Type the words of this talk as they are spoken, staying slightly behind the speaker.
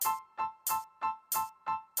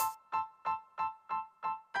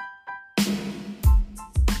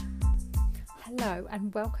Hello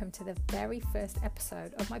and welcome to the very first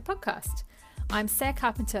episode of my podcast. I'm Sarah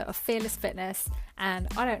Carpenter of Fearless Fitness, and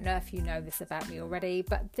I don't know if you know this about me already,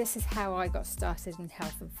 but this is how I got started in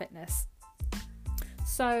health and fitness.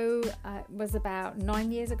 So it was about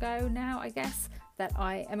 9 years ago now, I guess, that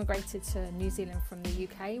I emigrated to New Zealand from the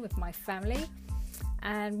UK with my family.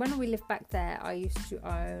 And when we lived back there, I used to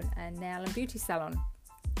own a nail and beauty salon.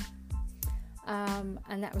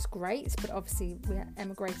 And that was great, but obviously we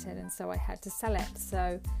emigrated and so I had to sell it.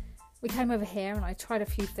 So we came over here and I tried a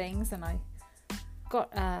few things and I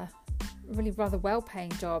got a really rather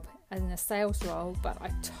well-paying job in a sales role, but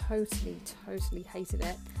I totally hated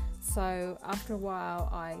it. So after a while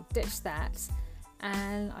I ditched that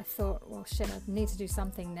and I thought, well shit, I need to do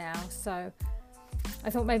something now. So I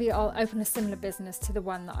thought maybe I'll open a similar business to the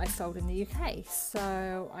one that I sold in the UK.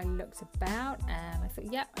 So I looked about and I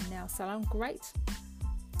thought, yeah, a nail salon, great.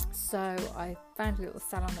 So I found a little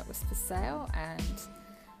salon that was for sale, and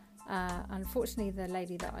unfortunately the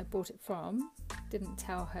lady that I bought it from didn't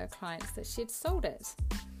tell her clients that she'd sold it.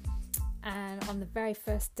 And on the very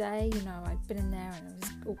first day, I'd been in there and it was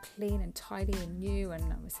all clean and tidy and new, and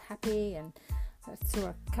I was happy, and I saw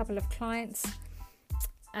a couple of clients.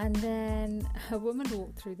 And then a woman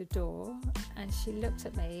walked through the door and she looked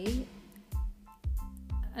at me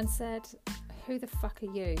and said, "Who the fuck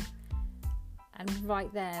are you?" And right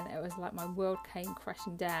then it was like my world came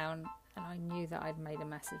crashing down and I knew that I'd made a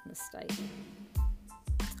massive mistake.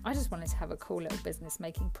 I just wanted to have a cool little business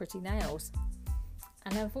making pretty nails.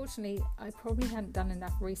 And unfortunately, I probably hadn't done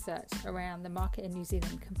enough research around the market in New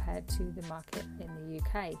Zealand compared to the market in the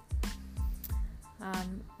UK.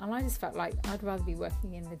 And I just felt like I'd rather be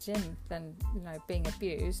working in the gym than, being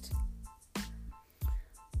abused.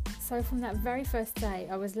 So from that very first day,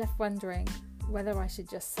 I was left wondering whether I should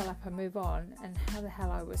just sell up and move on, and how the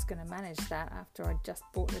hell I was going to manage that after I'd just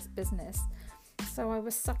bought this business. So I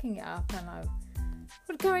was sucking it up and I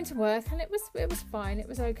would go into work and it was fine, it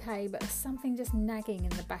was okay, but something just nagging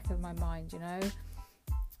in the back of my mind,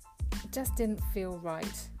 It just didn't feel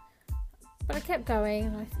right. But I kept going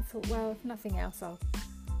and I thought, well, if nothing else, I'll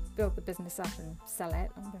build the business up and sell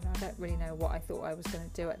it. I don't really know what I thought I was going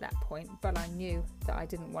to do at that point, but I knew that I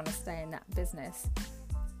didn't want to stay in that business,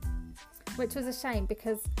 which was a shame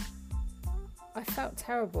because I felt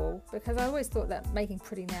terrible, because I always thought that making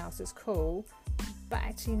pretty nails was cool, but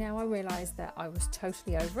actually now I realised that I was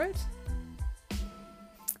totally over it.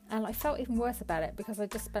 And I felt even worse about it because I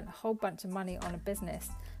just spent a whole bunch of money on a business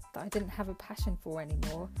that I didn't have a passion for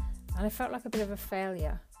anymore. And I felt like a bit of a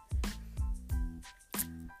failure.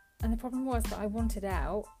 And the problem was that I wanted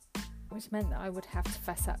out, which meant that I would have to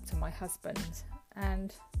fess up to my husband.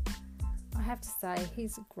 And I have to say,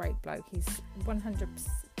 he's a great bloke. He's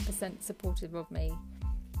 100% supportive of me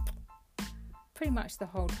pretty much the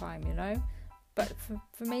whole time, But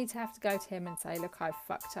for me to have to go to him and say, look, I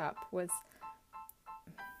fucked up, it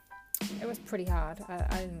was pretty hard.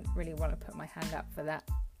 I didn't really want to put my hand up for that.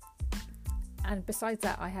 And besides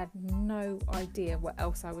that, I had no idea what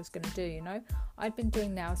else I was going to do, I'd been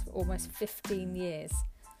doing nails for almost 15 years.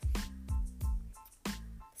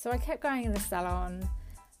 So I kept going in the salon.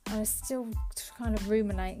 I was still kind of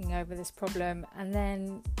ruminating over this problem. And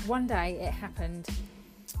then one day it happened.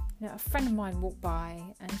 A friend of mine walked by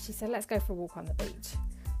and she said, let's go for a walk on the beach.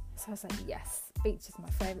 So I was like, yes, beach is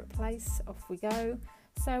my favourite place. Off we go.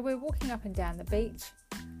 So we're walking up and down the beach,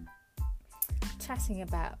 chatting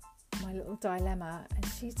about my little dilemma, and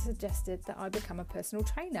she suggested that I become a personal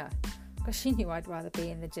trainer because she knew I'd rather be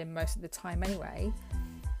in the gym most of the time anyway,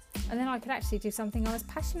 and then I could actually do something I was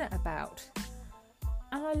passionate about.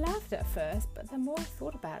 And I laughed at first, but the more I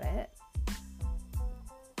thought about it,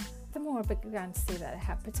 the more I began to see that it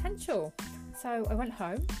had potential. So I went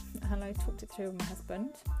home and I talked it through with my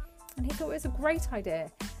husband, and he thought it was a great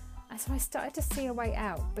idea. And so I started to see a way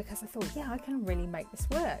out, because I thought, yeah, I can really make this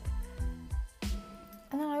work.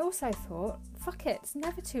 And then I also thought, fuck it, it's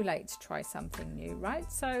never too late to try something new,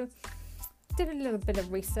 right? So did a little bit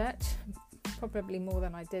of research, probably more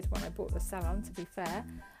than I did when I bought the salon, to be fair.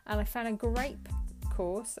 And I found a great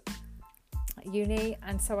course at uni,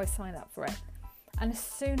 and so I signed up for it. And as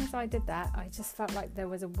soon as I did that, I just felt like there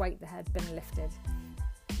was a weight that had been lifted.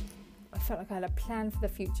 I felt like I had a plan for the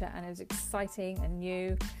future, and it was exciting and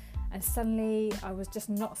new. And suddenly I was just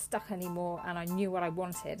not stuck anymore, and I knew what I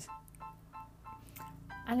wanted.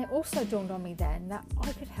 And it also dawned on me then that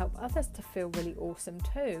I could help others to feel really awesome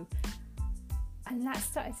too. And that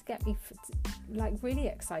started to get me really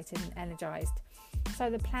excited and energised. So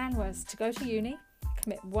the plan was to go to uni,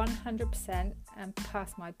 commit 100% and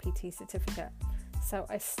pass my PT certificate. So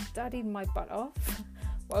I studied my butt off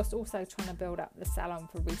whilst also trying to build up the salon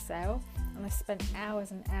for resale. And and I spent hours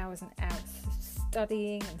and hours and hours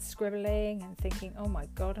studying and scribbling and thinking, oh my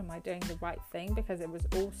God, am I doing the right thing? Because it was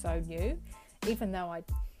all so new. Even though I'd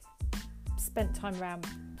spent time around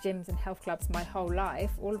gyms and health clubs my whole life,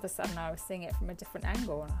 all of a sudden I was seeing it from a different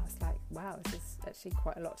angle, and I was like, wow, this is actually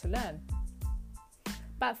quite a lot to learn.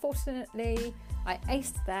 But fortunately, I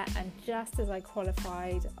aced that, and just as I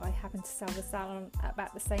qualified, I happened to sell the salon at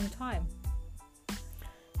about the same time.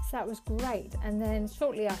 So that was great. And then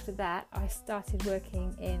shortly after that, I started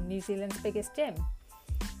working in New Zealand's biggest gym.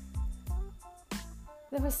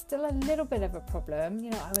 There was still a little bit of a problem.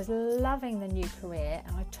 I was loving the new career,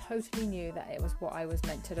 and I totally knew that it was what I was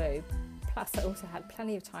meant to do. Plus, I also had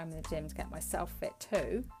plenty of time in the gym to get myself fit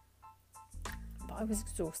too. But I was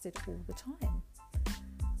exhausted all the time.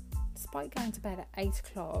 Despite going to bed at 8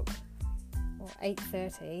 o'clock or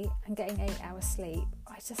 8:30 and getting 8 hours sleep,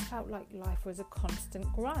 I just felt like life was a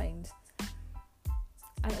constant grind.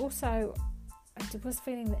 And also, I was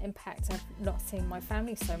feeling the impact of not seeing my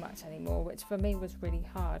family so much anymore, which for me was really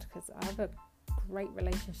hard because I have a great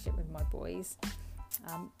relationship with my boys.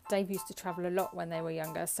 Dave used to travel a lot when they were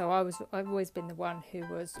younger, so I've always been the one who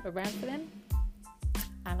was around for them.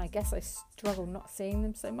 And I guess I struggled not seeing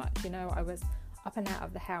them so much. I was up and out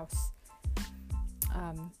of the house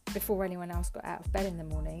before anyone else got out of bed in the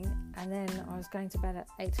morning, and then I was going to bed at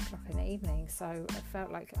 8 o'clock in the evening, so I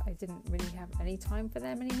felt like I didn't really have any time for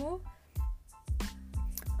them anymore.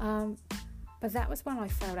 But that was when I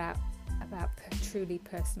found out about truly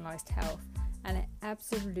personalised health, and it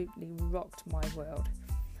absolutely rocked my world.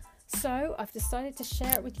 So I've decided to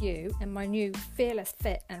share it with you in my new Fearless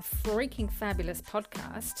Fit and Freaking Fabulous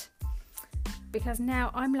podcast, because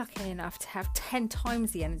now I'm lucky enough to have 10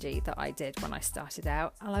 times the energy that I did when I started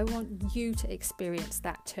out, and I want you to experience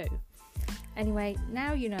that too. Anyway,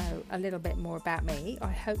 now you know a little bit more about me.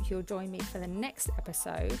 I hope you'll join me for the next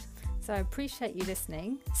episode. So I appreciate you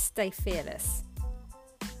listening. Stay fearless.